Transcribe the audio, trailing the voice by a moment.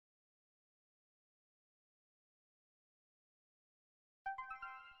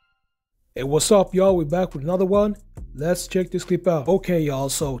Hey, what's up, y'all? We're back with another one. Let's check this clip out. Okay, y'all,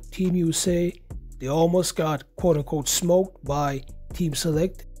 so Team USA, they almost got quote-unquote smoked by Team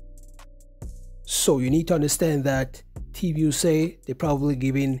Select. So you need to understand that Team USA, they're probably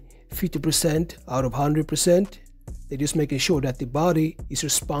giving 50% out of 100%. They're just making sure that the body is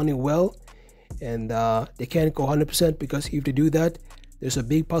responding well, and they can't go 100% because if they do that, there's a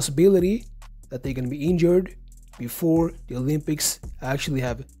big possibility that they're going to be injured before the Olympics actually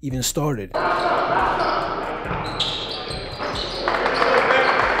have even started.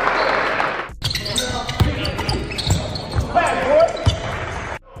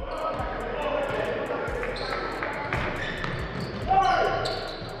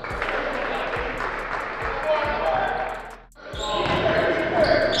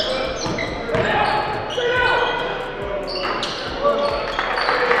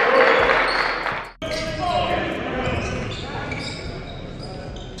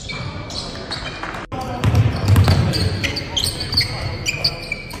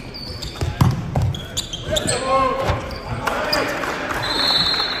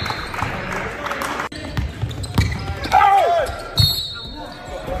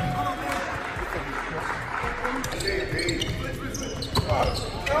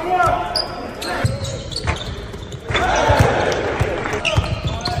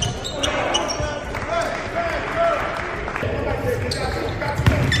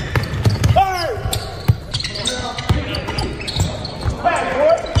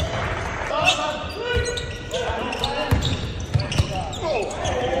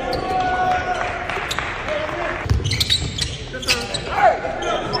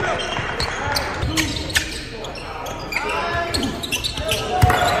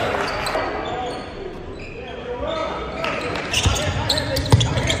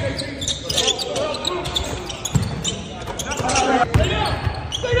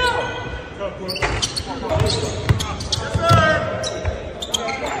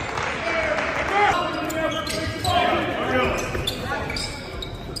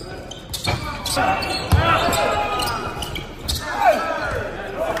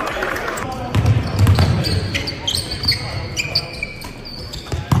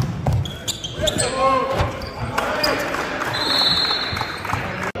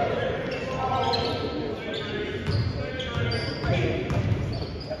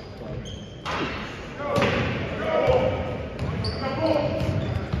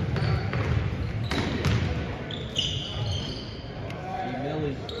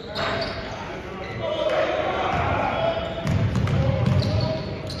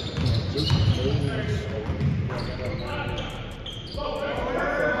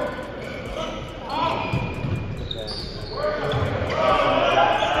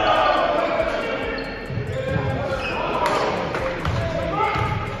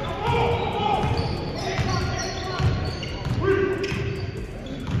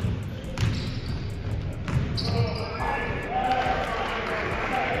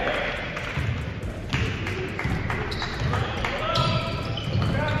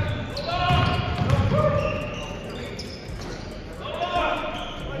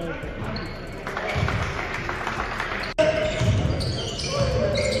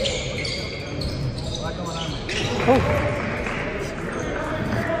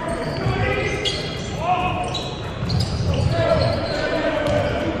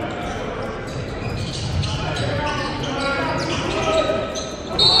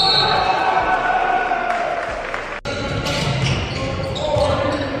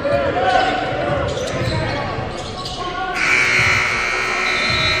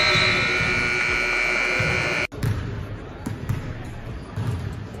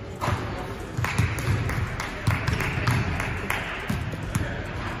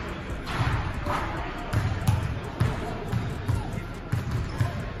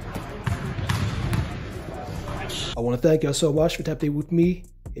 I want to thank y'all so much for tapping with me,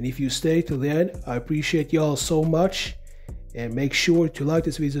 and if you stay till the end, I appreciate y'all so much. And make sure to like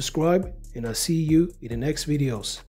this video, subscribe, and I'll see you in the next videos.